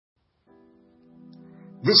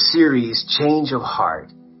This series, Change of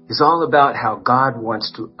Heart, is all about how God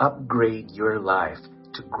wants to upgrade your life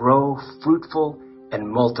to grow fruitful and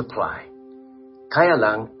multiply. Kaya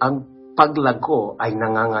lang, ang paglago ay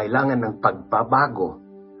nangangailangan ng pagbabago,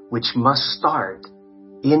 which must start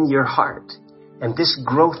in your heart. And this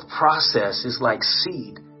growth process is like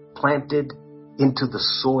seed planted into the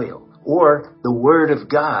soil, or the Word of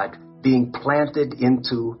God being planted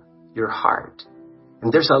into your heart.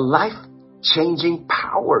 And there's a life-changing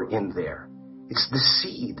power in there. It's the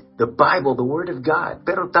seed, the Bible, the Word of God.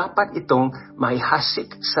 Pero dapat itong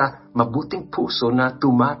maihasik sa mabuting puso na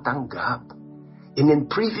tumatanggap. And in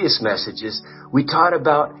previous messages, we taught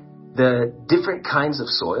about the different kinds of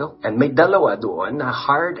soil, and may dalawa doon na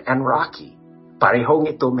hard and rocky. Parehong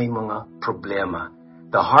ito may mga problema.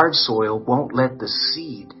 The hard soil won't let the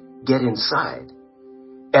seed get inside,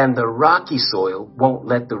 and the rocky soil won't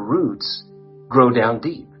let the roots grow down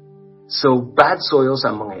deep. So bad soils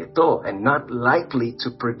ang mga ito and not likely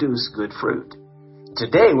to produce good fruit.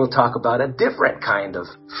 Today we'll talk about a different kind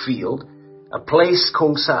of field, a place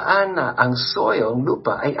kung saan ang soil,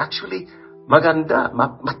 lupa, ay actually maganda,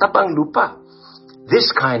 matabang lupa.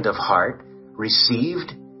 This kind of heart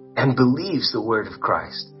received and believes the word of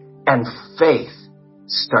Christ, and faith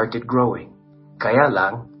started growing. Kaya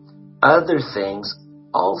lang, other things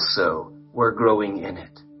also were growing in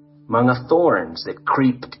it. Mga thorns that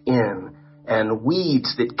creeped in and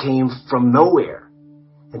weeds that came from nowhere.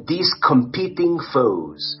 And these competing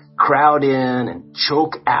foes crowd in and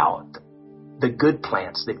choke out the good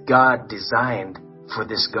plants that God designed for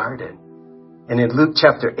this garden. And in Luke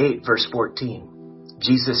chapter 8, verse 14,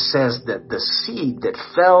 Jesus says that the seed that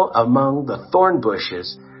fell among the thorn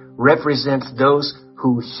bushes represents those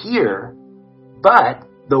who hear, but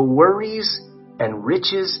the worries and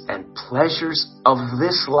riches and pleasures of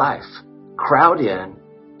this life crowd in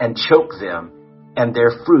and choke them, and their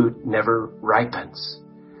fruit never ripens.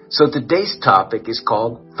 So today's topic is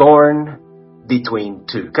called Thorn Between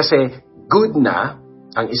Two. Kasi good na,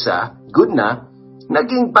 ang isa, good na,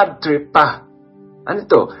 naging bad trip pa. Ano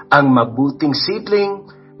to? Ang mabuting seedling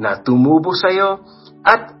na tumubo sa'yo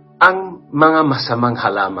at ang mga masamang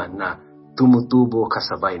halaman na tumutubo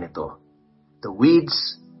kasabay nito. The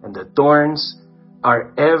weeds and the thorns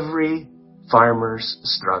are every farmer's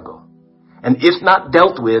struggle. And if not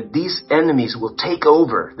dealt with, these enemies will take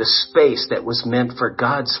over the space that was meant for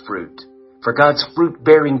God's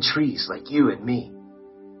fruit-bearing trees like you and me.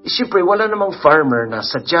 Siyempre, wala namang farmer na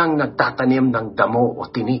sadyang nagtatanim ng damo o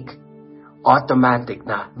tinik. Automatic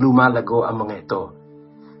na lumalago ang mga ito.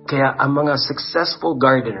 Kaya ang mga successful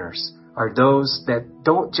gardeners are those that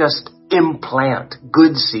don't just implant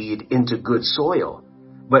good seed into good soil,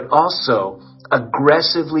 but also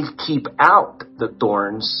aggressively keep out the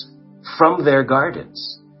thorns from their gardens.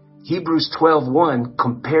 Hebrews 12:1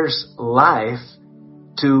 compares life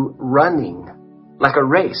to running like a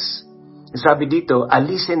race. Sabi dito,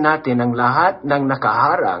 alisin natin ang lahat ng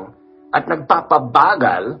nakaharang at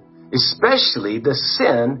nagpapabagal, especially the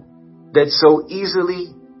sin that so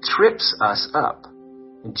easily trips us up.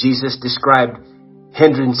 Jesus described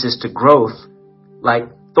hindrances to growth like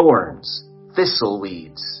thorns, thistle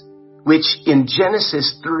weeds, which in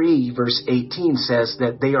Genesis 3 verse 18 says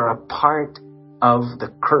that they are a part of the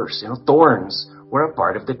curse. Thorns were a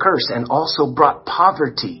part of the curse and also brought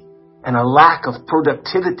poverty and a lack of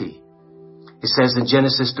productivity. It says in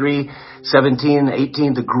Genesis 3:17 and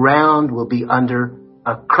 18, the ground will be under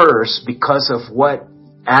a curse because of what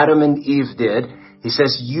Adam and Eve did. He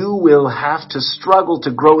says, you will have to struggle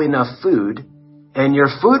to grow enough food, and your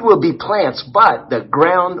food will be plants, but the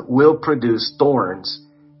ground will produce thorns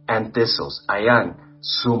and thistles. Ayan,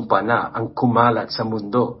 sumpa na ang kumalat sa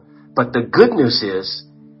mundo. But the good news is,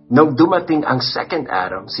 nung dumating ang second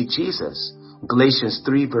Adam, si Jesus, Galatians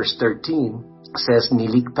 3 verse 13 says,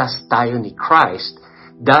 niligtas tayo ni Christ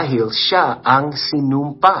dahil siya ang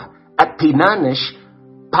sinumpa at pinanish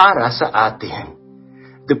para sa atin.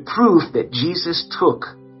 The proof that Jesus took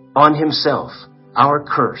on himself our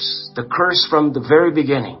curse, the curse from the very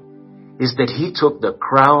beginning, is that he took the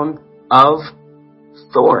crown of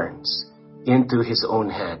thorns into his own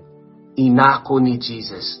head. Inako ni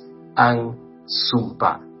Jesus ang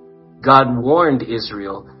sumpa. God warned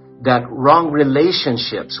Israel that wrong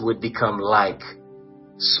relationships would become like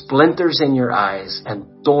splinters in your eyes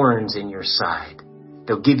and thorns in your side.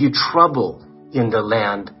 They'll give you trouble in the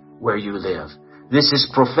land where you live. This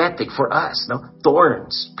is prophetic for us. No?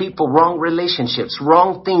 Thorns, people, wrong relationships,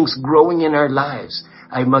 wrong things growing in our lives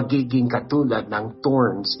ay magiging katulad ng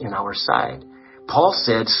thorns in our side. Paul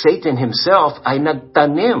said Satan himself ay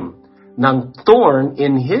nagtanim ng thorn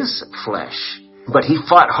in his flesh. But he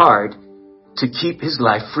fought hard to keep his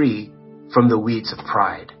life free from the weeds of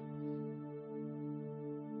pride.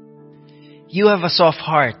 You have a soft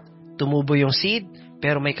heart. Tumubo yung seed,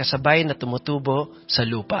 pero may kasabay na tumutubo sa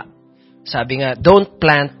lupa. Sabi nga, don't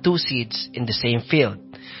plant two seeds in the same field.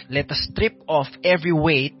 Let us strip off every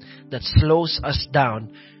weight that slows us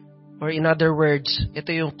down. Or in other words,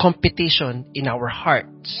 ito yung competition in our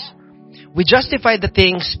hearts. We justify the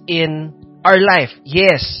things in our life.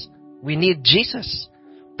 Yes, we need Jesus.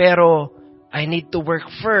 Pero I need to work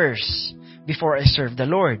first before I serve the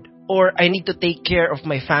Lord. Or I need to take care of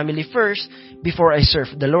my family first before I serve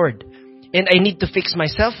the Lord. And I need to fix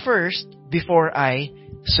myself first before I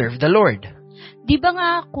serve the Lord. Di ba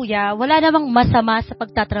nga, kuya, wala namang masama sa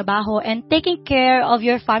pagtatrabaho and taking care of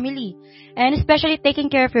your family, and especially taking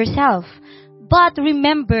care of yourself. But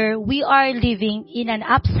remember, we are living in an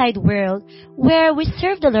upside world where we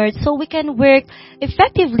serve the Lord so we can work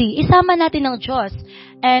effectively. Isama natin ng Diyos.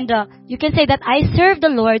 And you can say that I serve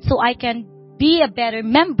the Lord so I can be a better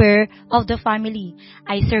member of the family.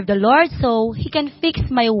 I serve the Lord so He can fix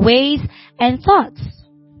my ways and thoughts.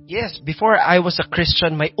 Yes, before I was a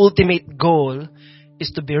Christian, my ultimate goal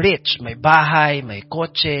is to be rich. May bahay, may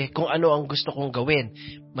kotse, kung ano ang gusto kong gawin.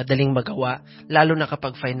 Madaling magawa, lalo na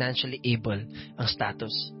kapag financially able ang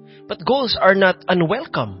status. But goals are not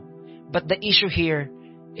unwelcome. But the issue here,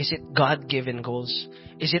 is it God-given goals?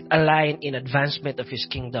 Is it aligned in advancement of His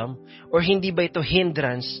kingdom? Or hindi ba ito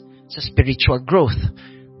hindrance sa spiritual growth?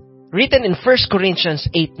 Written in 1 Corinthians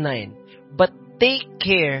 8:9, but take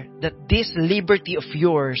care that this liberty of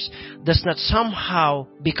yours does not somehow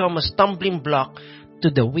become a stumbling block to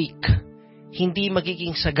the weak. Hindi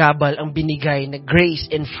magiging sagabal ang binigay na grace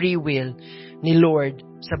and free will ni Lord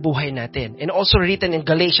sa buhay natin. And also written in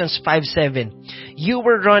Galatians 5:7, you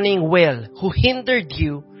were running well, who hindered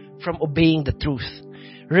you from obeying the truth.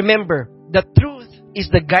 Remember, the truth is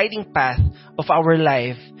the guiding path of our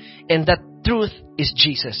life, and that truth is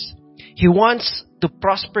Jesus. He wants to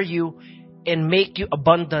prosper you and make you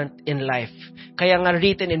abundant in life. Kaya nga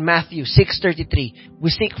written in Matthew 6:33, we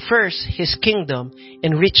seek first His kingdom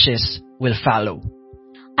and riches will follow.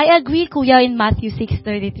 I agree, kuya, in Matthew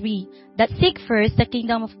 6:33, that seek first the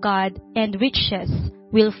kingdom of God and riches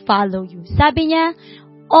will follow you. Sabi niya,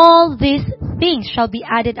 all these things shall be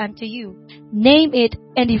added unto you. Name it,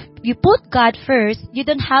 and if you put God first, you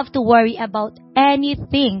don't have to worry about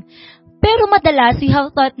anything. Pero madalas, we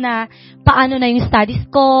have thought na, paano na yung studies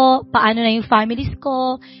ko, paano na yung families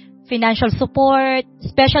ko, financial support,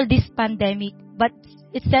 especially this pandemic. But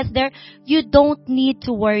it says there, you don't need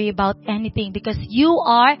to worry about anything because you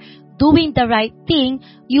are doing the right thing,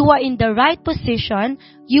 you are in the right position,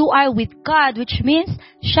 you are with God, which means,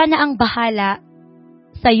 siya na ang bahala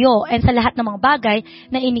sa'yo and sa lahat ng mga bagay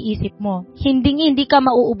na iniisip mo. Hindi ka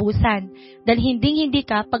mauubusan dahil hindi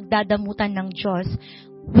ka pagdadamutan ng Diyos.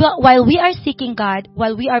 While we are seeking God,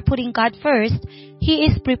 while we are putting God first, He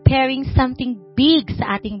is preparing something big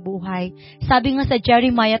sa ating buhay. Sabi nga sa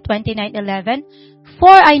Jeremiah 29:11,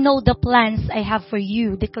 for I know the plans I have for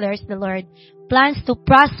you, declares the Lord. Plans to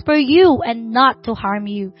prosper you and not to harm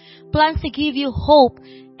you. Plans to give you hope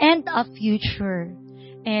and a future.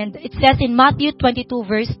 And it says in Matthew 22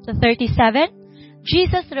 verse 37,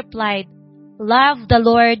 Jesus replied, love the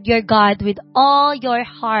Lord your God with all your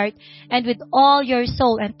heart and with all your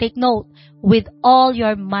soul, and take note, with all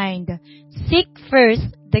your mind. Seek first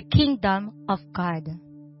the kingdom of God.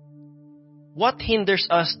 What hinders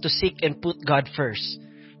us to seek and put God first?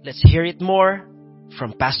 Let's hear it more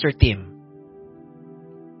from Pastor Tim.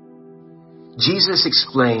 Jesus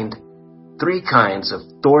explained 3 kinds of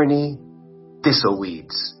thorny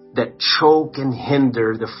thistleweeds that choke and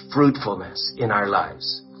hinder the fruitfulness in our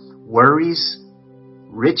lives. Worries,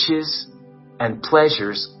 riches, and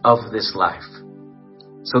pleasures of this life.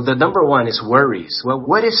 So the number 1 is worries. Well,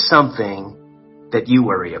 what is something that you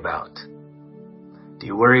worry about? Do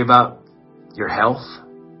you worry about your health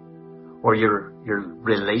or your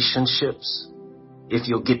relationships? If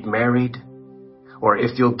you'll get married or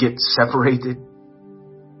if you'll get separated?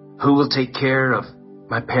 Who will take care of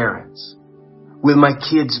my parents? Will my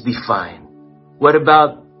kids be fine? What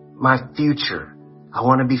about my future? I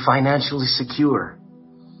want to be financially secure.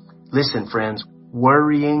 Listen, friends,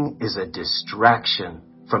 worrying is a distraction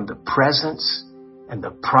from the presence and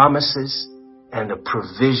the promises and the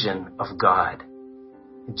provision of God.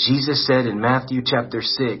 Jesus said in Matthew chapter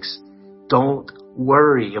 6, don't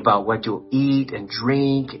worry about what you'll eat and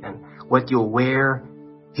drink and what you'll wear.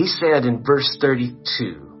 He said in verse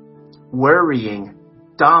 32, worrying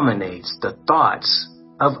dominates the thoughts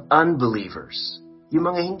of unbelievers. Yung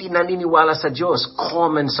mga hindi naniniwala sa Diyos,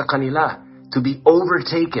 common sa kanila to be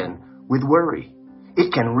overtaken with worry.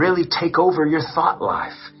 It can really take over your thought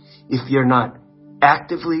life if you're not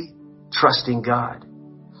actively trusting God.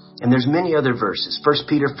 And there's many other verses. 1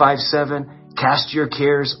 Peter 5:7, cast your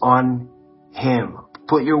cares on Him.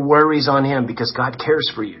 Put your worries on Him because God cares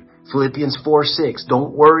for you. Philippians 4:6,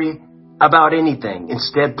 don't worry about anything.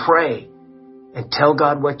 Instead, pray and tell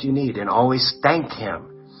God what you need and always thank Him.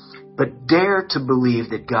 But dare to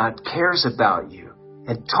believe that God cares about you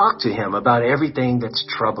and talk to Him about everything that's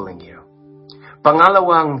troubling you.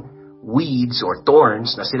 Pangalawang weeds or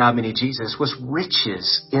thorns na sinabi ni Jesus was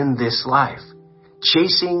riches in this life.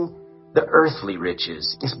 Chasing the earthly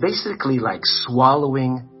riches is basically like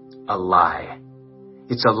swallowing a lie.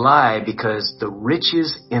 It's a lie because the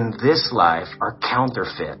riches in this life are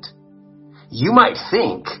counterfeit. You might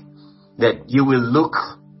think that you will look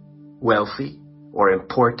wealthy or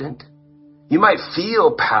important. You might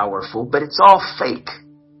feel powerful, but it's all fake.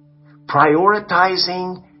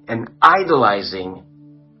 Prioritizing and idolizing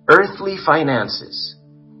earthly finances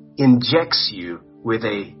injects you with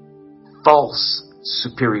a false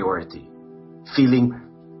superiority, feeling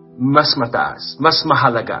mas mataas, mas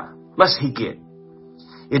mahalaga, mas higit.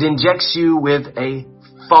 It injects you with a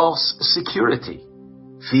false security,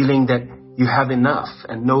 feeling that you have enough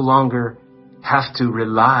and no longer have to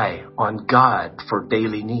rely on God for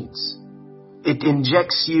daily needs. It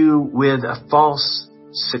injects you with a false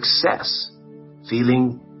success,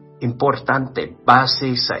 feeling importante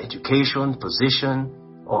base sa education, position,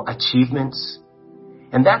 or achievements.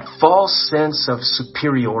 And that false sense of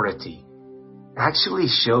superiority actually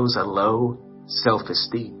shows a low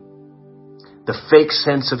self-esteem. The fake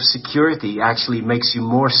sense of security actually makes you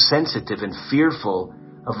more sensitive and fearful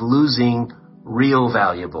of losing real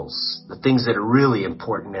valuables, the things that are really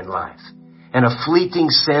important in life. And a fleeting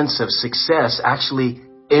sense of success actually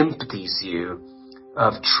empties you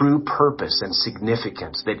of true purpose and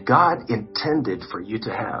significance that God intended for you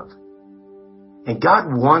to have. And God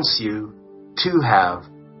wants you to have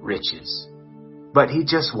riches, but He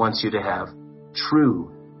just wants you to have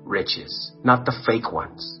true riches, not the fake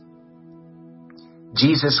ones.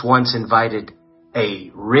 Jesus once invited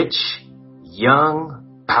a rich,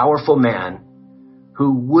 young, powerful man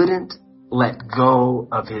who wouldn't let go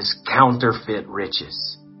of his counterfeit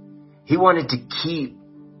riches. He wanted to keep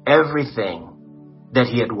everything that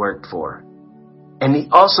he had worked for. And he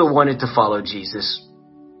also wanted to follow Jesus,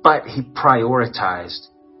 but he prioritized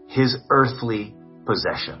his earthly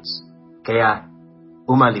possessions. Kaya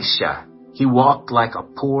umalis siya. He walked like a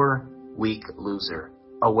poor, weak loser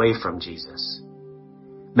away from Jesus.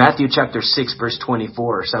 Matthew chapter 6 verse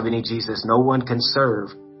 24, sabi ni Jesus, no one can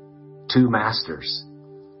serve two masters.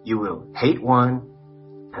 You will hate one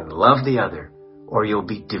and love the other, or you'll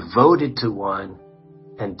be devoted to one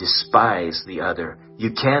and despise the other.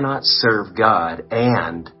 You cannot serve God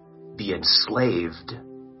and be enslaved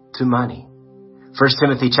to money. 1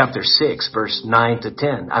 Timothy chapter 6 verse 9 to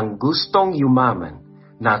 10, ang gustong yumaman,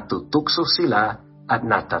 natutukso sila at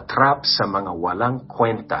natatrap sa mga walang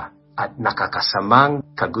kwenta at nakakasamang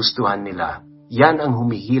kagustuhan nila. Yan ang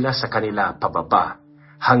humihila sa kanila pababa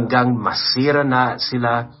hanggang masira na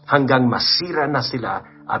sila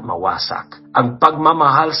at mawasak. Ang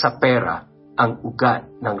pagmamahal sa pera ang ugat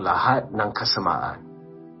ng lahat ng kasamaan.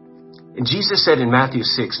 And Jesus said in Matthew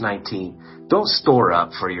 6:19, don't store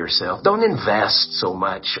up for yourself. Don't invest so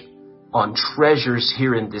much on treasures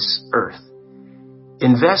here in this earth.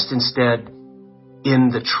 Invest instead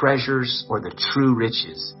in the treasures or the true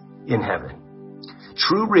riches in heaven.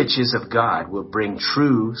 True riches of God will bring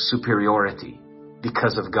true superiority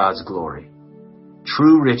because of God's glory.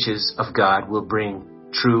 True riches of God will bring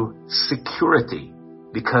true security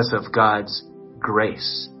because of God's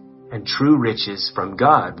grace. And true riches from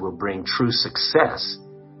God will bring true success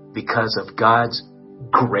because of God's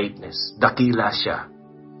greatness. Dakila siya.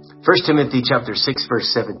 1 Timothy chapter 6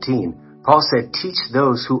 verse 17, Paul said, teach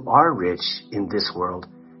those who are rich in this world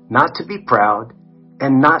not to be proud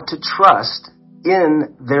and not to trust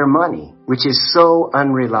in their money, which is so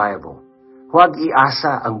unreliable. Huwag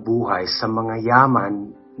iasa ang buhay sa mga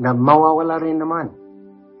yaman na mawawala rin naman.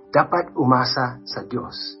 Dapat umasa sa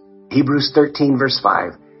Diyos. Hebrews 13 verse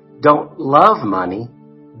 5, don't love money.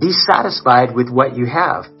 Be satisfied with what you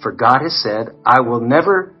have, for God has said, I will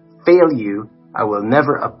never fail you. I will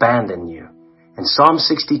never abandon you. And Psalm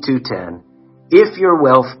 62:10, if your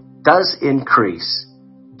wealth does increase,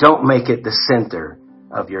 don't make it the center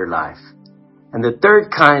of your life. And the third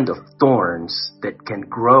kind of thorns that can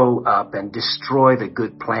grow up and destroy the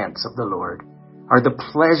good plants of the Lord are the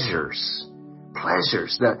pleasures,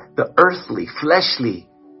 the earthly, fleshly,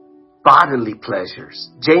 bodily pleasures.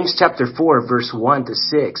 James chapter 4 verse 1 to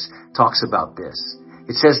 6 talks about this.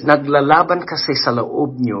 It says, naglalaban kasi sa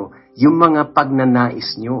loob nyo yung mga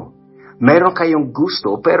pagnanais nyo. Meron kayong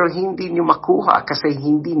gusto pero hindi nyo makuha kasi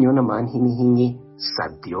hindi nyo naman hinihingi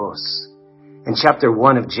sa Diyos. In chapter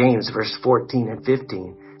 1 of James, verse 14 and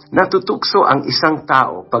 15, natutukso ang isang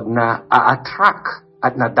tao pag na-attract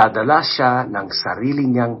at nadadala siya ng sarili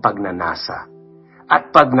niyang pagnanasa.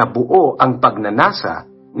 At pag nabuo ang pagnanasa,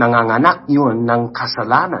 nanganganak yun ng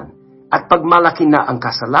kasalanan. At pag malaki na ang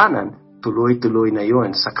kasalanan, tuloy-tuloy na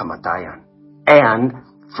yun sa kamatayan. And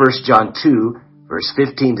 1 John 2, verse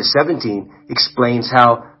 15 to 17, explains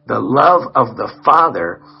how the love of the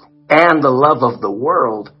Father and the love of the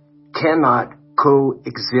world cannot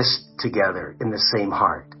coexist together in the same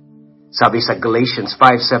heart. Sabi sa Galatians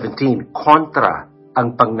 5:17, kontra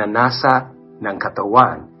ang pagnanasa ng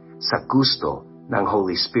katawan sa gusto ng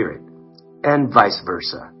Holy Spirit, and vice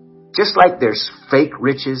versa. Just like there's fake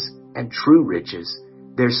riches and true riches,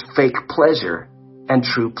 there's fake pleasure and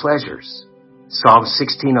true pleasures. Psalm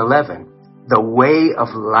 16:11, the way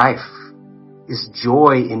of life is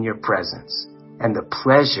joy in your presence and the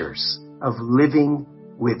pleasures of living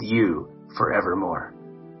with you forevermore.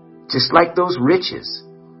 Just like those riches,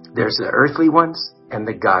 there's the earthly ones and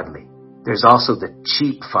the godly. There's also the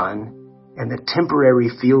cheap fun and the temporary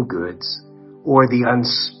feel-goods, or the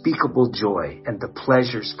unspeakable joy and the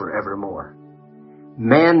pleasures forevermore.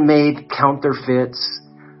 Man-made counterfeits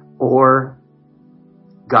or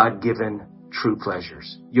God-given true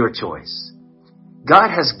pleasures. Your choice.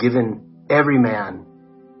 God has given every man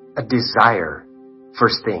a desire for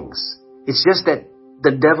things. It's just that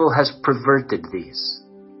the devil has perverted these.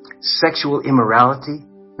 Sexual immorality,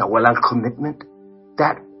 na walang commitment,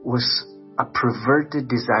 that was a perverted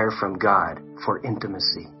desire from God for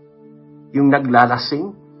intimacy. Yung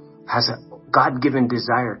naglalasing has a God-given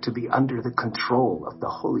desire to be under the control of the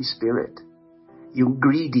Holy Spirit. Yung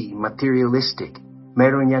greedy, materialistic,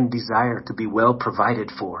 meron yan desire to be well provided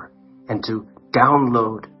for and to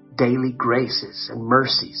download daily graces and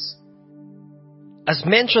mercies. As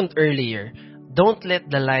mentioned earlier, don't let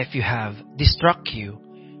the life you have distract you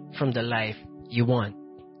from the life you want.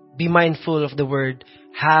 Be mindful of the word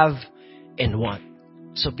have and want.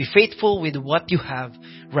 So be faithful with what you have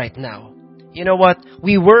right now. You know what?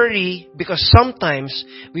 We worry because sometimes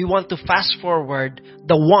we want to fast forward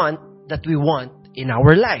the want that we want in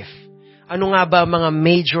our life. Ano nga ba mga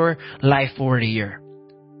major life worry here?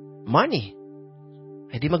 Money.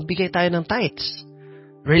 E di magbigay tayo ng tithes.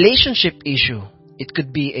 Relationship issue. It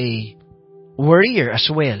could be a worrier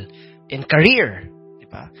as well. And career.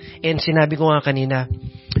 Diba? And sinabi ko nga kanina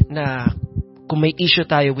na kung may issue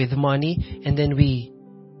tayo with money and then we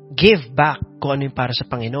give back kung ano yung para sa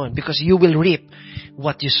Panginoon because you will reap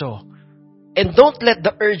what you sow. And don't let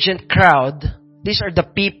the urgent crowd, these are the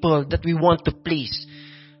people that we want to please.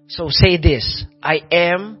 So say this, I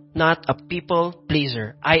am not a people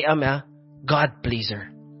pleaser. I am a God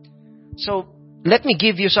pleaser. So let me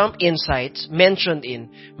give you some insights mentioned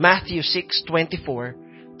in Matthew 6:24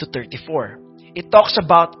 to 34. It talks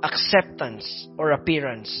about acceptance or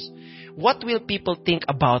appearance. What will people think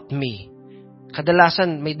about me?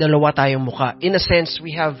 Kadalasan may dalawa tayong muka. In a sense,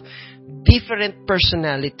 we have different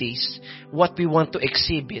personalities, what we want to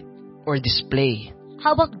exhibit or display.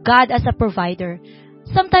 How about God as a provider?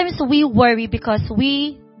 Sometimes we worry because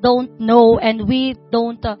we don't know and we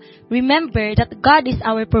don't remember that God is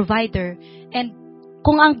our provider. And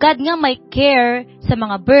kung ang God nga may care sa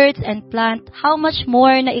mga birds and plant, how much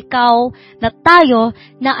more na ikaw, na tayo,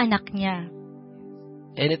 na anak niya.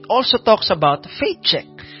 And it also talks about faith check.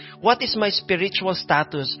 What is my spiritual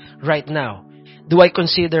status right now? Do I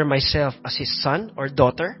consider myself as His son or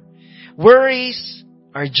daughter? Worries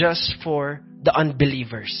are just for the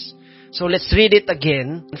unbelievers. So let's read it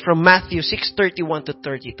again from Matthew 6:31 to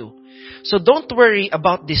 32. So don't worry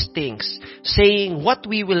about these things, saying what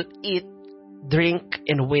we will eat, drink,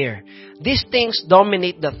 and wear. These things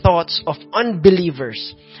dominate the thoughts of unbelievers,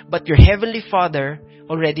 but your heavenly Father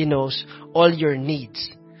already knows all your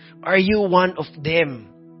needs. Are you one of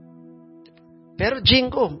them? Pero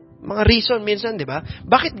Jingo, mga reason minsan, di ba?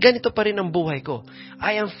 Bakit ganito pa rin ang buhay ko?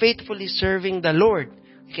 I am faithfully serving the Lord.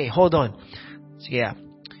 Okay, hold on. Sige,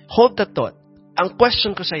 hold the thought. Ang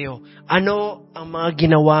question ko sa'yo, ano ang mga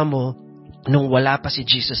ginawa mo nung wala pa si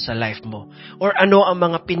Jesus sa life mo? Or ano ang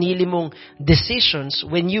mga pinili mong decisions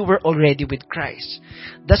when you were already with Christ?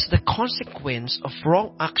 That's the consequence of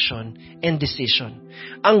wrong action and decision.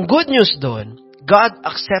 Ang good news doon, God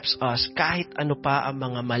accepts us kahit ano pa ang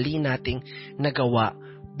mga mali nating nagawa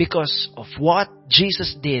because of what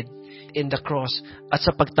Jesus did in the cross at sa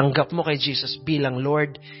pagtanggap mo kay Jesus bilang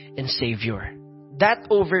Lord and Savior. that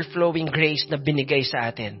overflowing grace na binigay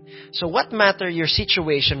sa atin. So what matter your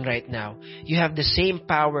situation right now, you have the same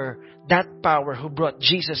power, that power who brought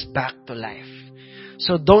Jesus back to life.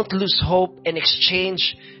 So don't lose hope and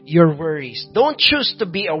exchange your worries. Don't choose to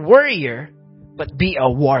be a worrier, but be a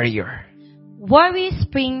warrior. Worry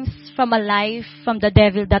springs from a life from the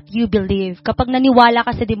devil that you believe. Kapag naniwala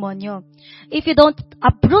ka sa demonyo. If you don't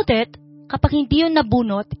uproot it, kapag hindi yun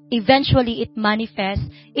nabunot, eventually it manifests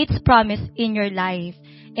its promise in your life.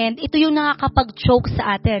 And ito yung nakakapag-choke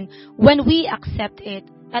sa atin when we accept it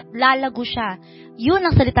at lalago siya. Yun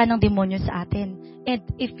ang salita ng demonyo sa atin. And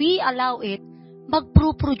if we allow it,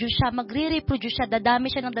 mag-produce siya, magre-reproduce siya,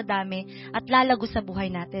 dadami siya ng dadami at lalago sa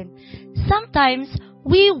buhay natin. Sometimes,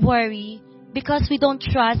 we worry because we don't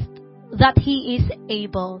trust that He is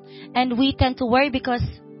able. And we tend to worry because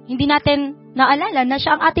hindi natin naalala na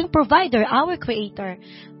siya ang ating provider, our Creator.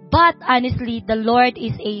 But honestly, the Lord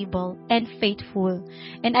is able and faithful.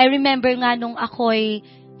 And I remember nga nung ako'y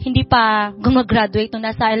hindi pa gumagraduate, nung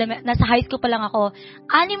nasa high school pa lang ako,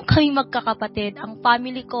 6 kami magkakapatid. Ang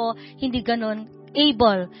family ko, hindi ganun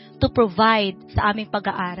able to provide sa aming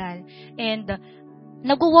pag-aaral. And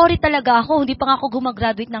nag-worry talaga ako, hindi pa nga ako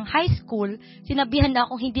gumagraduate ng high school, sinabihan na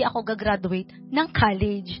akong hindi ako gagraduate ng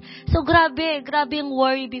college. So grabe yung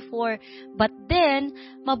worry before. But then,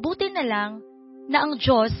 mabuti na lang na ang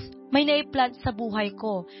Diyos may naiplan sa buhay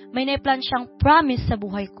ko. May naiplan siyang promise sa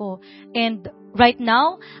buhay ko. And right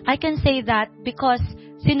now, I can say that because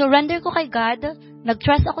sinurrender ko kay God,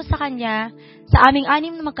 nag-trust ako sa Kanya, sa aming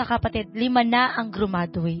 6 na magkakapatid, 5 na ang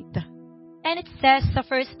graduate. And it says sa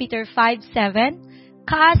 1 Peter 5:7,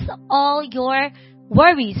 cast all your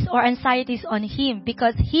worries or anxieties on Him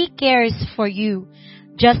because He cares for you.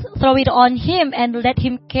 Just throw it on Him and let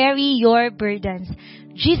Him carry your burdens.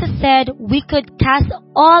 Jesus said we could cast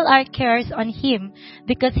all our cares on Him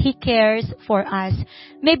because He cares for us.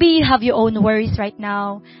 Maybe you have your own worries right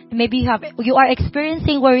now. Maybe you are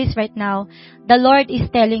experiencing worries right now. The Lord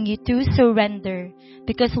is telling you to surrender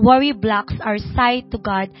because worry blocks our sight to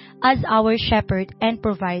God as our shepherd and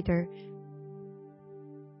provider.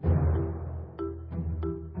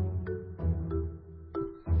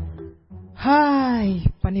 Hi!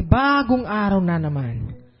 Panibagong araw na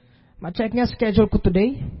naman. Ma-check nga schedule ko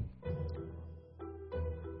today.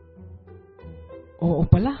 Oo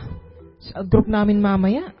pala. Sa group namin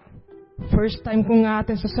mamaya. First time ko nga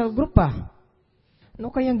atin sa cell group pa. Ano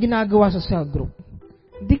kayang ginagawa sa cell group?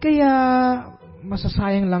 Di kaya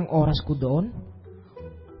masasayang lang oras ko doon?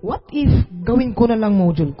 What if gawin ko na lang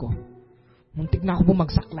module ko? Muntik na ako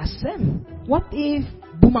bumagsak last sem. What if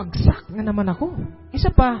bumagsak nga naman ako? Isa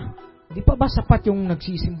pa, di pa ba sapat yung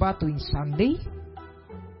nagsisimba tuwing Sunday?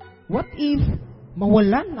 What if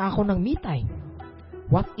mawalan na ako ng me time?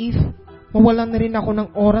 What if mawalan na rin ako ng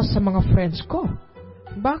oras sa mga friends ko?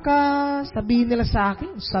 Baka sabihin nila sa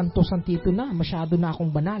akin, santo-santito na, masyado na akong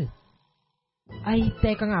banal. Ay,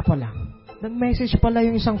 teka nga pala. Nag-message pala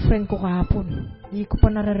yung isang friend ko kahapon. Di ko pa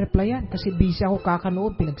nare-replyan kasi busy ako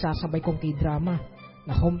kakanood pinagsasabay kong K-drama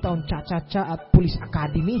na Hometown Cha-Cha-Cha at Police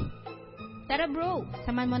Academy. Tara bro,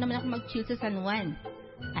 samahan mo naman ako mag-chill sa San Juan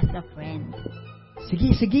as a friend.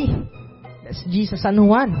 Sige. Let's G sa San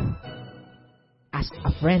Juan as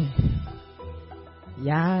a friend.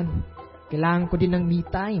 Yan. Kailangan ko din ng me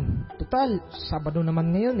time. Total, Sabado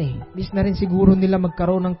naman ngayon eh. Miss na rin siguro nila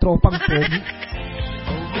magkaroon ng tropang pogi.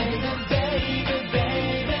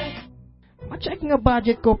 Ma-check nga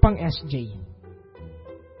budget ko pang SJ.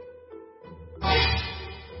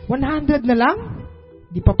 100 na lang?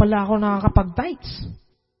 Di pa pala ako nakakapag-tights.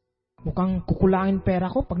 Mukhang kukulangin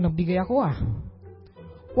pera ko pag nabigay ako ah.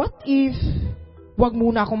 What if wag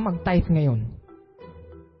muna akong mag-tithe ngayon?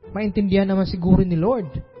 Maintindihan naman siguro ni Lord.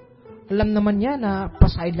 Alam naman niya na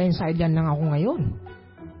pa-sideline lang ako ngayon.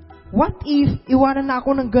 What if iwanan na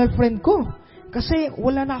ako ng girlfriend ko? Kasi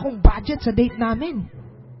wala na akong budget sa date namin.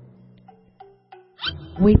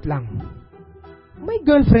 Wait lang. May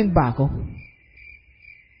girlfriend ba ako?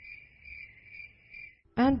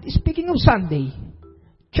 And speaking of Sunday,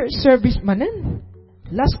 church service manin.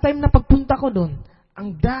 Last time na pagpunta ko doon,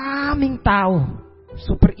 ang daming tao.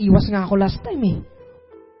 Super iwas nga ako last time eh.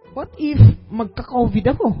 What if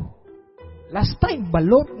magka-COVID ako? Last time,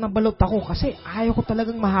 balot na balot ako kasi ayaw ko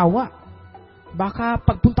talagang mahawa. Baka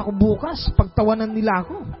pagpunta ko bukas, pagtawanan nila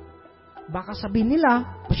ako. Baka sabihin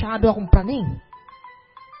nila, masyado akong praning.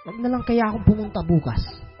 Wag na lang kaya akong pumunta bukas.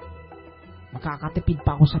 Makakatipid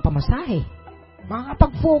pa ako sa pamasahe.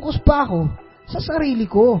 Makakapag-focus pa ako sa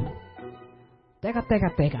sarili ko.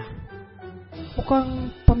 Teka.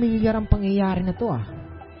 Mukhang pamilyar ang pangyayari na to ah.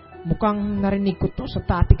 Mukhang narinig ko to sa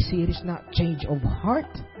topic series na Change of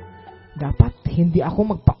Heart. Dapat hindi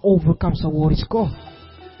ako magpa-overcome sa worries ko.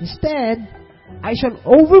 Instead, I shall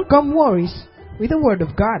overcome worries with the Word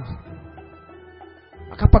of God.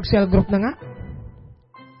 Makapag-cell group na nga.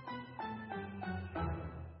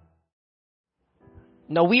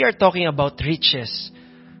 Now we are talking about riches.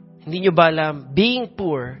 Hindi nyo ba alam, being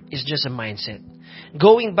poor is just a mindset.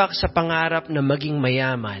 Going back sa pangarap na maging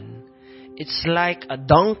mayaman, it's like a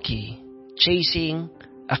donkey chasing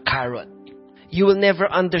a carrot. You will never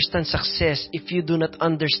understand success if you do not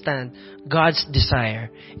understand God's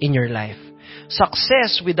desire in your life.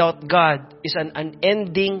 Success without God is an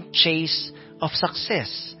unending chase of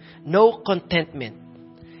success. No contentment.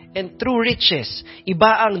 And true riches,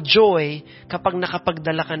 iba ang joy kapag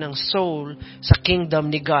nakapagdala ka ng soul sa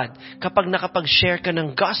kingdom ni God. Kapag nakapag-share ka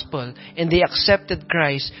ng gospel and they accepted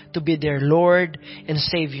Christ to be their Lord and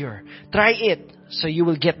Savior. Try it so you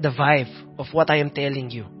will get the vibe of what I am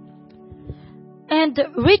telling you. And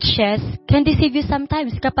riches can deceive you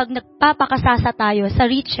sometimes kapag nagpapakasasa tayo sa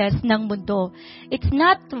riches ng mundo. It's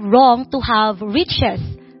not wrong to have riches.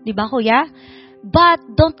 Di ba, kuya? But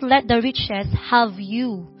don't let the riches have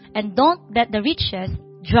you. And don't let the riches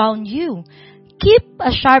drown you. Keep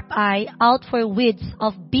a sharp eye out for weeds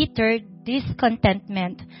of bitter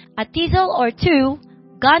discontentment. A thistle or two,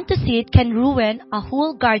 gone to seed, can ruin a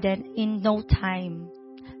whole garden in no time.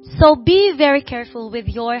 So be very careful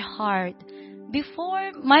with your heart.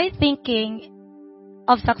 Before, my thinking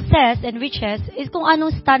of success and riches is kung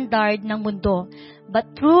anong standard ng mundo.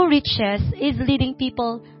 But true riches is leading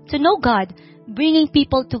people to know God, bringing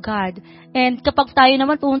people to God. And kapag tayo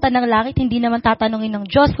naman pumunta ng langit, hindi naman tatanungin ng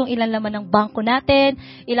Diyos kung ilan laman ng bangko natin,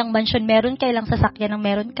 ilang mansion meron ka, ilang sasakyan ang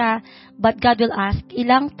meron ka. But God will ask,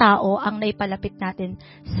 ilang tao ang naipalapit natin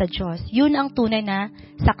sa Diyos. Yun ang tunay na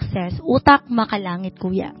success. Utak makalangit,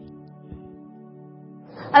 kuya.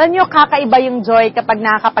 Alam nyo, kakaiba yung joy kapag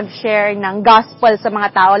nakakapag-share ng gospel sa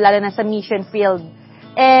mga tao, lalo na sa mission field.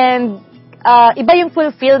 And iba yung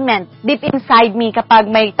fulfillment deep inside me kapag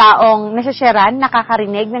may taong nasasharean,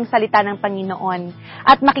 nakakarinig ng salita ng Panginoon.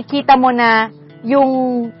 At makikita mo na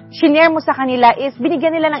yung shinare mo sa kanila is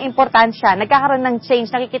binigyan nila ng importansya, nagkakaroon ng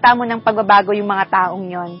change, nakikita mo ng pagbabago yung mga taong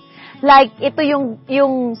yon. Like, ito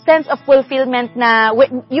yung sense of fulfillment na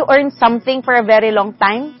you earn something for a very long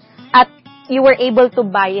time at you were able to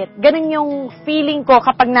buy it. Ganun yung feeling ko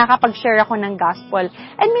kapag nakapag-share ako ng gospel.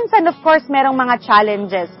 And minsan, of course, merong mga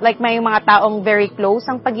challenges. Like, may mga taong very close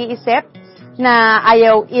ang pag-iisip na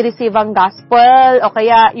ayaw i-receive ang gospel o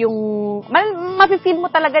kaya yung mafe-feel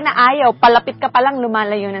mo talaga na ayaw. Palapit ka pa lang,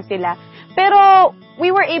 lumalayo na sila. Pero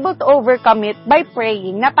we were able to overcome it by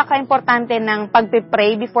praying. Napaka-importante ng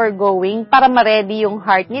pag-pray before going para ma-ready yung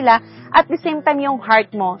heart nila at the same time yung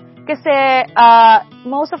heart mo. Kasi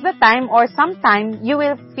most of the time or sometime, you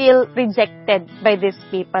will feel rejected by these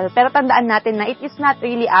people. Pero tandaan natin na it is not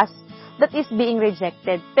really us that is being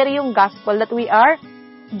rejected. Pero yung gospel that we are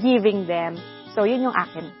giving them. So, yun yung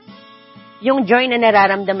akin. Yung joy na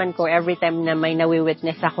nararamdaman ko every time na may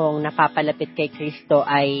nawi-witness akong napapalapit kay Kristo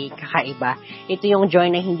ay kakaiba. Ito yung joy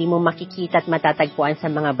na hindi mo makikita at matatagpuan sa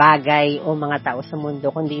mga bagay o mga tao sa mundo,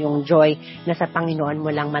 kundi yung joy na sa Panginoon mo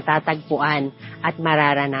lang matatagpuan at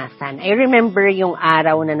mararanasan. I remember yung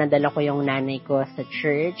araw na nadala ko yung nanay ko sa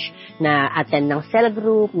church, na attend ng cell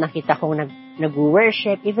group, nakita kong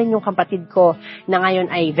nag-worship, even yung kapatid ko na ngayon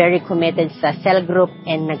ay very committed sa cell group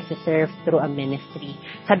and nagsiserve through a ministry.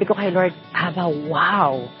 Sabi ko kay Lord,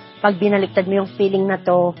 wow! Pag binaliktad mo yung feeling na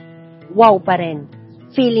to, wow pa rin.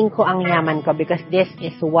 Feeling ko ang yaman ko because this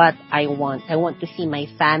is what I want. I want to see my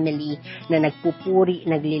family na nagpupuri,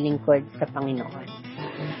 naglilingkod sa Panginoon.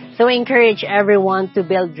 So I encourage everyone to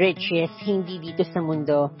build riches, hindi dito sa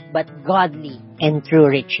mundo, but godly and true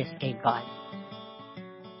riches kay God.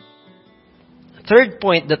 Third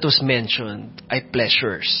point that was mentioned ay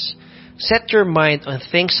pleasures. Set your mind on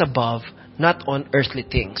things above, not on earthly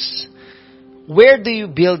things. Where do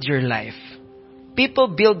you build your life?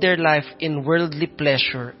 People build their life in worldly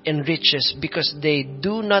pleasure and riches because they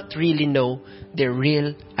do not really know their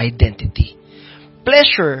real identity.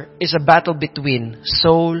 Pleasure is a battle between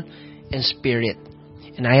soul and spirit.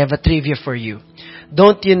 And I have a trivia for you.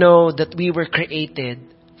 Don't you know that we were created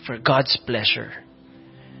for God's pleasure?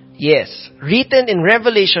 Yes, written in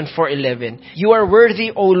Revelation 4:11, you are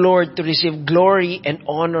worthy, O Lord, to receive glory and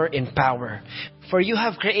honor and power. For you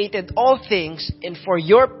have created all things, and for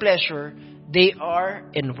your pleasure they are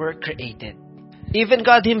and were created. Even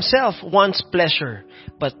God Himself wants pleasure,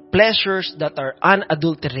 but pleasures that are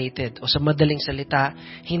unadulterated, o sa madaling salita,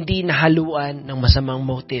 hindi nahaluan ng masamang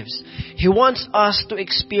motives. He wants us to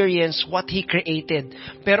experience what He created.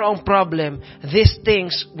 Pero ang problem, these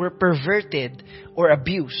things were perverted or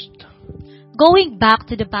abused. going back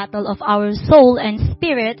to the battle of our soul and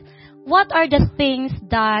spirit, what are the things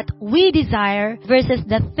that we desire versus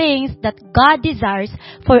the things that God desires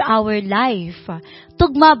for our life?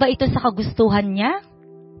 Tugma ba ito sa kagustuhan niya?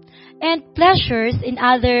 And pleasures, in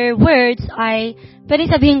other words, ay pwede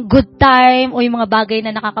sabihin good time o yung mga bagay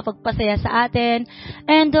na nakakapagpasaya sa atin.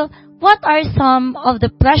 And what are some of the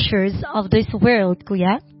pleasures of this world,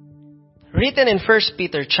 Kuya? Written in 1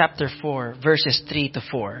 Peter chapter 4, verses 3 to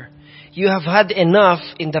 4, you have had enough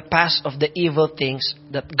in the past of the evil things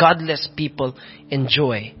that godless people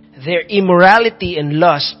enjoy. Their immorality and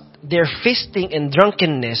lust, their feasting and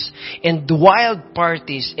drunkenness, and wild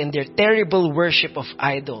parties, and their terrible worship of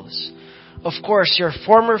idols. Of course, your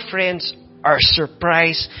former friends are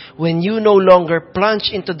surprised when you no longer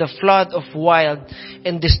plunge into the flood of wild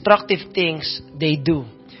and destructive things they do,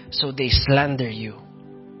 so they slander you.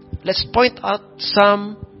 Let's point out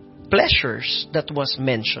some pleasures that was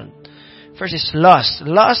mentioned. First is lust.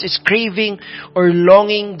 Lust is craving or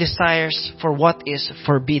longing desires for what is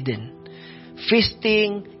forbidden.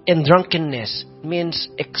 Feasting and drunkenness means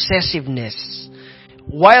excessiveness.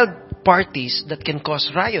 Wild parties that can cause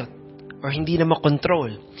riot or hindi na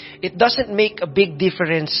makontrol. It doesn't make a big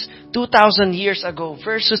difference 2,000 years ago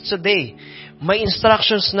versus today. May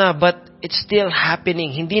instructions na but it's still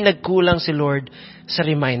happening. Hindi nagkulang si Lord sa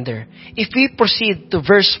reminder. If we proceed to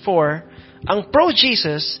verse 4, ang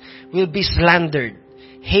pro-Jesus will be slandered,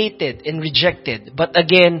 hated, and rejected. But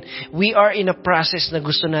again, we are in a process na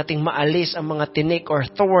gusto nating maalis ang mga tinik or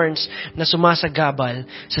thorns na sumasagabal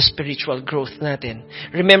sa spiritual growth natin.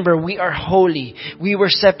 Remember, we are holy. We were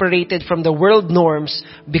separated from the world norms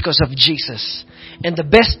because of Jesus. And the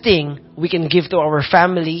best thing we can give to our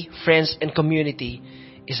family, friends, and community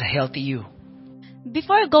is a healthy you.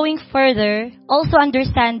 Before going further, also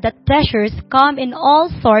understand that pleasures come in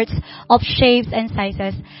all sorts of shapes and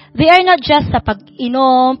sizes. They are not just sa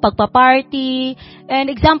pag-inom, pagpa-party, and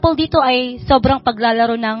example dito ay sobrang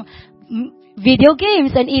paglalaro ng video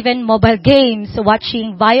games and even mobile games,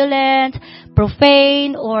 watching violent,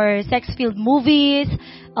 profane, or sex-filled movies,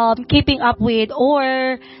 keeping up with,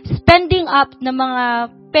 or spending up ng mga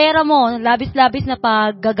pera mo, labis-labis na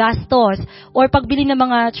paggagastos, or pagbili ng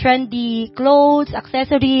mga trendy clothes,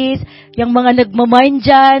 accessories, yung mga nagmamind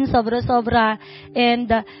dyan, sobra-sobra, and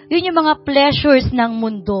yun yung mga pleasures ng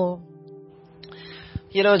mundo.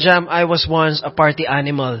 You know, Jam, I was once a party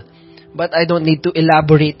animal, but I don't need to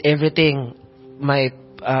elaborate everything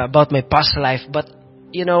about my past life. But,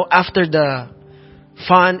 you know, after the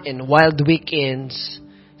fun and wild weekends,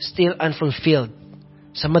 still unfulfilled.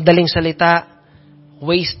 Sa madaling salita,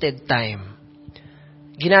 wasted time.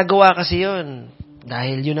 Ginagawa kasi yun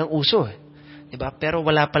dahil yun ang uso. Diba? Pero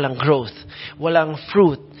wala palang growth. Walang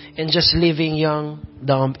fruit. And just living young,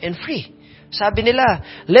 dumb, and free. Sabi nila,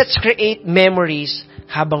 let's create memories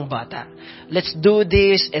habang bata. Let's do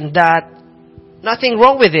this and that. Nothing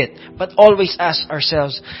wrong with it. But always ask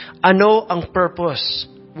ourselves, ano ang purpose?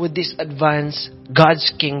 Would this advance God's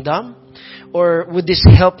kingdom? Or would this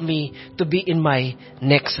help me to be in my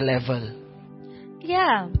next level?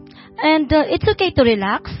 Yeah. And it's okay to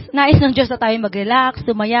relax. Nais ng Diyos na tayo mag-relax,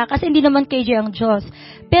 tumaya, kasi hindi naman KJ ang Diyos.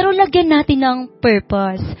 Pero lagyan natin ng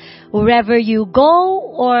purpose. Wherever you go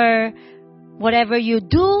or whatever you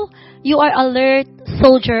do, you are alert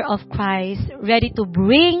soldier of Christ, ready to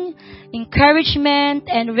bring encouragement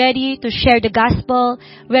and ready to share the gospel,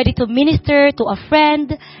 ready to minister to a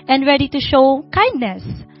friend, and ready to show kindness.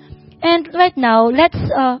 And right now, let's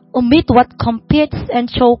omit what competes and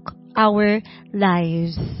choke our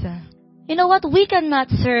lives. You know what? We cannot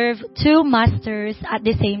serve two masters at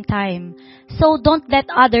the same time. So don't let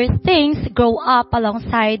other things grow up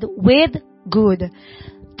alongside with good.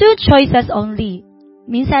 Two choices only.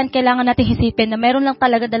 Minsan, kailangan natin isipin na meron lang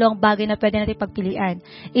talaga dalawang bagay na pwede natin pagpilian.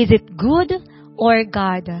 Is it good or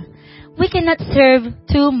God? We cannot serve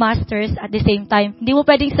two masters at the same time. Hindi mo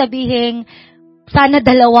pwedeng sabihin, sana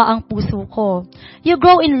dalawa ang puso ko. You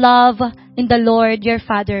grow in love in the Lord, your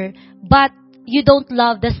Father, but you don't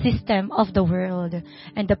love the system of the world.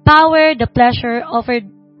 And the power, the pleasure offered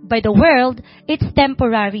by the world, it's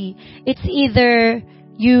temporary. It's either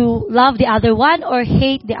you love the other one or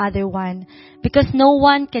hate the other one. Because no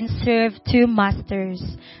one can serve two masters.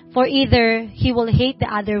 For either he will hate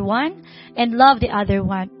the other one and love the other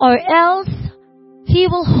one, or else he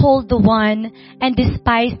will hold the one and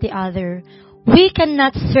despise the other. We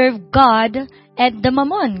cannot serve God and the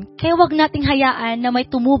mammon. Kaya wag nating hayaan na may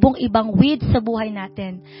tumubong ibang weed sa buhay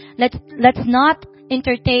natin. Let's not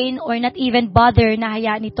entertain or not even bother na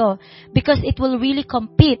hayaan ito, because it will really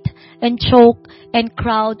compete and choke and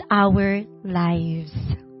crowd our lives.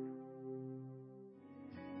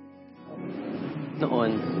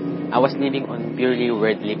 Noon, I was living on purely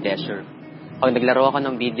worldly pleasure. Pag naglaro ako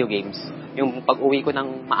ng video games, yung pag-uwi ko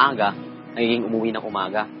ng maaga, nagiging umuwi ng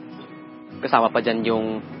umaga. Kasama pa dyan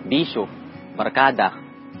yung bisyo, barkada,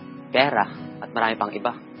 pera, at marami pang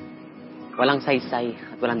iba. Walang saysay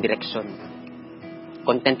at walang direksyon.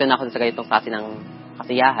 Kontento na ako sa ganitong klase ng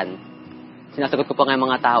kasiyahan. Sinasagot ko pa nga yung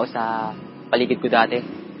mga tao sa paligid ko dati,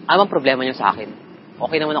 ano bang problema niyo sa akin?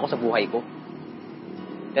 Okay naman ako sa buhay ko.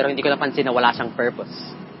 Pero hindi ko napansin na wala siyang purpose.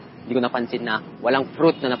 Hindi ko napansin na walang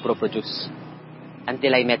fruit na naproproduce.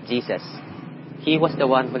 Until I met Jesus. He was the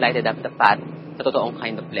one who lighted up the path sa totoong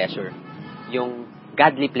kind of pleasure. Yung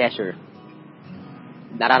godly pleasure.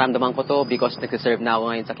 Nararamdaman ko to because nagsiserve na ako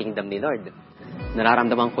ngayon sa kingdom ni Lord.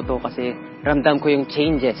 Nararamdaman ko to kasi ramdam ko yung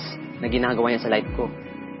changes na ginagawa niya sa life ko.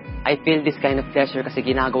 I feel this kind of pleasure kasi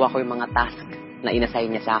ginagawa ko yung mga task na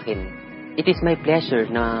inassign niya sa akin. It is my pleasure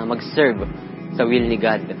na mag-serve sa will ni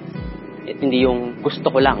God. At hindi yung gusto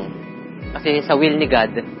ko lang. Kasi sa will ni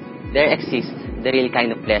God, there exists the real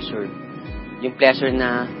kind of pleasure. Yung pleasure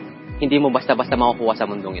na hindi mo basta-basta makukuha sa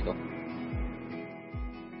mundong ito.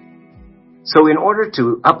 So in order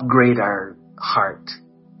to upgrade our heart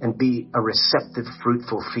and be a receptive,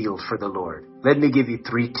 fruitful field for the Lord, let me give you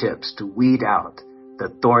 3 tips to weed out the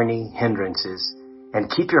thorny hindrances and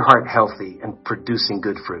keep your heart healthy and producing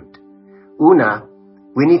good fruit. Una,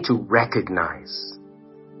 we need to recognize.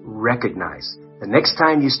 The next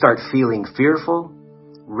time you start feeling fearful,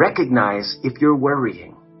 recognize if you're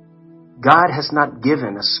worrying. God has not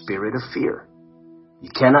given a spirit of fear. You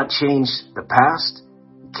cannot change the past.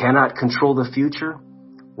 You cannot control the future.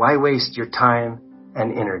 Why waste your time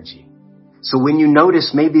and energy? So when you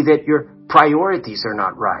notice maybe that your priorities are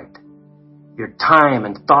not right, your time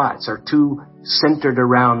and thoughts are too centered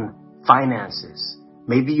around finances,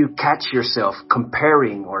 maybe you catch yourself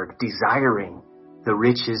comparing or desiring the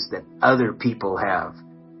riches that other people have.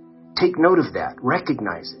 Take note of that.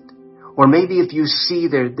 Recognize it. Or maybe if you see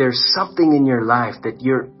there's something in your life that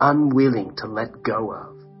you're unwilling to let go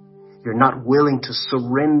of. You're not willing to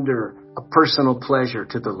surrender a personal pleasure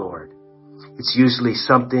to the Lord. It's usually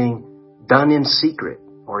something done in secret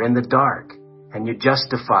or in the dark, and you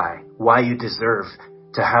justify why you deserve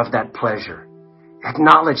to have that pleasure.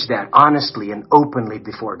 Acknowledge that honestly and openly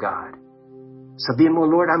before God. Sabihin mo,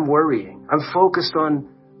 Lord, I'm worrying. I'm focused on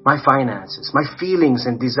my finances. My feelings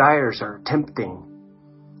and desires are tempting.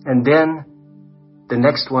 And then the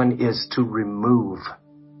next one is to remove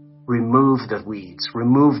the weeds,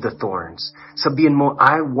 remove the thorns. Sabihin mo,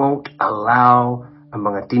 I won't allow ang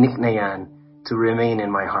mga tinik na yan to remain in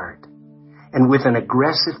my heart. And with an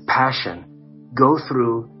aggressive passion, go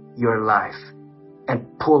through your life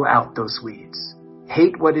and pull out those weeds.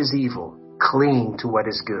 Hate what is evil, cling to what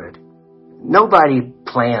is good. Nobody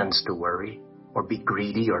plans to worry or be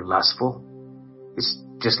greedy or lustful. It's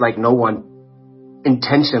just like no one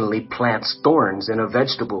intentionally plants thorns in a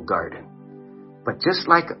vegetable garden. But just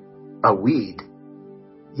like a weed,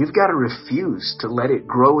 you've got to refuse to let it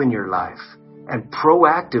grow in your life and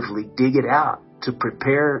proactively dig it out to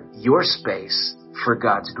prepare your space for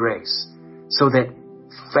God's grace so that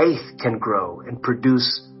faith can grow and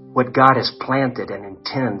produce what God has planted and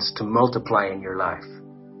intends to multiply in your life.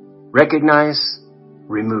 Recognize,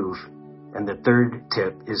 remove, and the third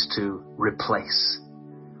tip is to replace.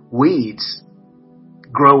 Weeds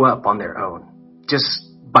grow up on their own, just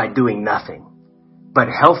by doing nothing. But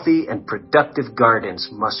healthy and productive gardens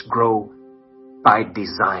must grow by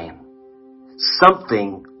design.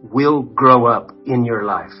 Something will grow up in your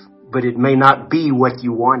life, but it may not be what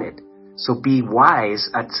you wanted. So be wise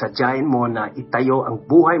at sadyain mo na itayo ang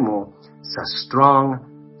buhay mo sa strong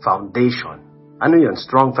foundation. Ano yun?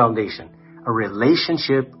 Strong foundation. A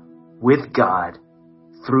relationship with God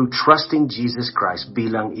through trusting Jesus Christ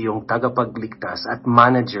bilang iyong tagapagligtas at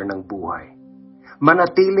manager ng buhay.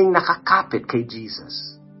 Manatiling nakakapit kay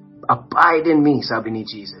Jesus. Abide in me, sabi ni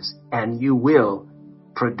Jesus, and you will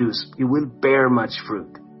bear much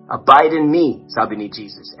fruit. Abide in me, sabi ni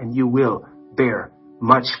Jesus, and you will bear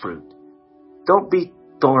much fruit. Don't be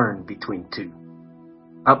torn between two.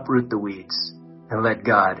 Uproot the weeds and let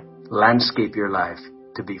God landscape your life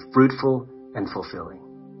to be fruitful and fulfilling.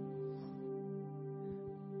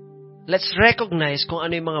 Let's recognize kung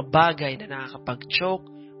ano yung mga bagay na nakakapag-choke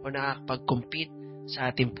o nakakapag-compete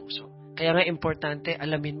sa ating puso. Kaya nga importante,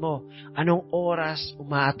 alamin mo anong oras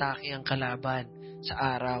umaatake ang kalaban sa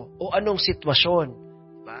araw o anong sitwasyon.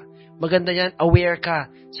 Diba? Maganda yan, aware ka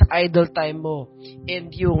sa idle time mo. And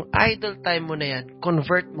yung idle time mo na yan,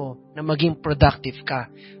 convert mo na maging productive ka.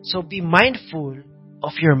 So be mindful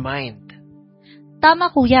of your mind. Tama,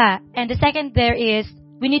 kuya. And the second there is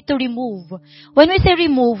we need to remove. When we say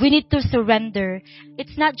remove, we need to surrender.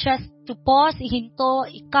 It's not just to pause, ihinto,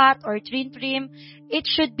 i-cut, or trim. It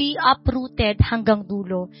should be uprooted hanggang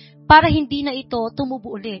dulo para hindi na ito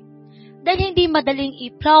tumubo ulit. Dahil hindi madaling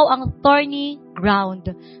i-plow ang thorny ground.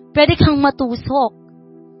 Pwede kang matusok.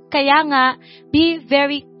 Kaya nga, be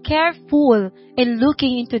very careful in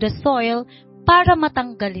looking into the soil para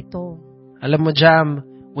matanggal ito. Alam mo, Jam,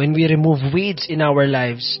 when we remove weeds in our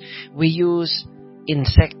lives, we use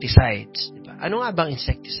insecticides. Diba? Ano nga bang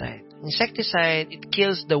insecticide? Insecticide, it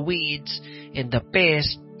kills the weeds and the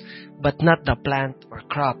pest, but not the plant or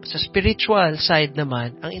crop. Sa spiritual side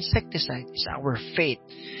naman, ang insecticide is our faith.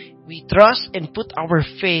 We trust and put our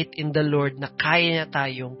faith in the Lord na kaya niya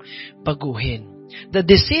tayong baguhin. The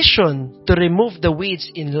decision to remove the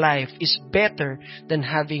weeds in life is better than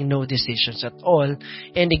having no decisions at all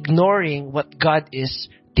and ignoring what God is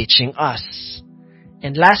teaching us.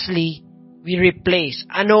 And lastly, we replace.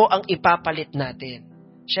 Ano ang ipapalit natin?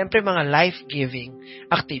 Siyempre, mga life-giving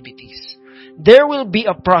activities. There will be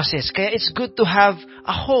a process, kaya it's good to have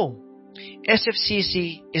a home.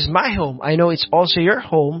 SFCC is my home. I know it's also your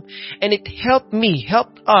home, and it helped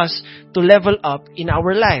us to level up in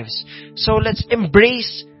our lives. So let's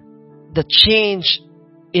embrace the change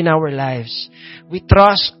in our lives. We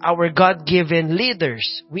trust our God-given leaders.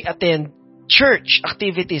 We attend church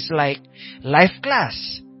activities like life class.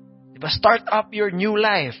 Start up your new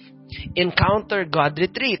life. Encounter God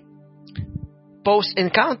retreat.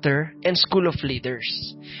 Post-encounter and school of leaders.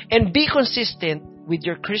 And be consistent with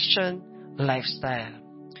your Christian lifestyle.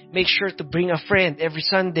 Make sure to bring a friend every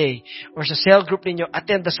Sunday or sa cell group ninyo,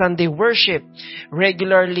 attend the Sunday worship.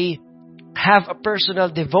 Regularly have a personal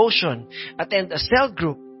devotion. Attend a cell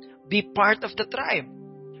group. Be part of the tribe.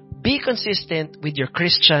 Be consistent with your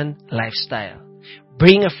Christian lifestyle.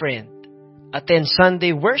 Bring a friend. Attend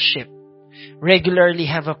Sunday worship. Regularly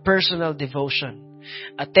have a personal devotion.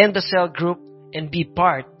 Attend the cell group and be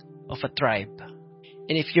part of a tribe.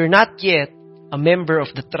 And if you're not yet a member of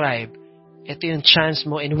the tribe, ito yung chance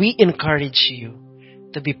mo, and we encourage you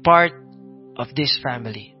to be part of this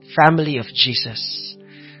family of Jesus.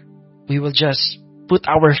 We will just put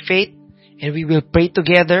our faith and we will pray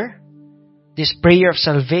together this prayer of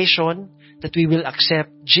salvation that we will accept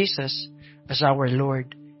Jesus as our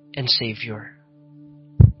Lord and Savior.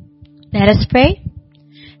 Let us pray.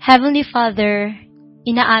 Heavenly Father,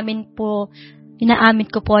 inaamin ko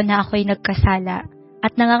po na ako'y nagkasala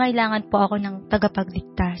at nangangailangan po ako ng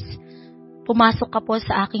tagapagligtas. Pumasok ka po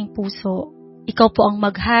sa aking puso. Ikaw po ang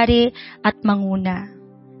maghari at manguna.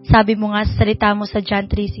 Sabi mo nga sa salita mo sa John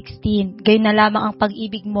 3:16, gayon na lamang ang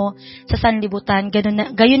pag-ibig mo sa sanlibutan,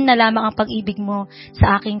 gayon na lamang ang pag-ibig mo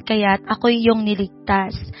sa akin, kaya't ako'y iyong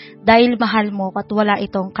niligtas, dahil mahal mo at wala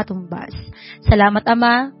itong katumbas. Salamat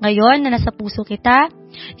Ama, ngayon na nasa puso kita,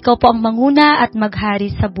 ikaw po ang manguna at maghari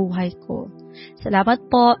sa buhay ko. Salamat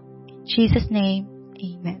po. In Jesus' name,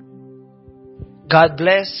 Amen. God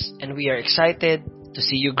bless, and we are excited to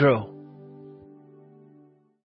see you grow.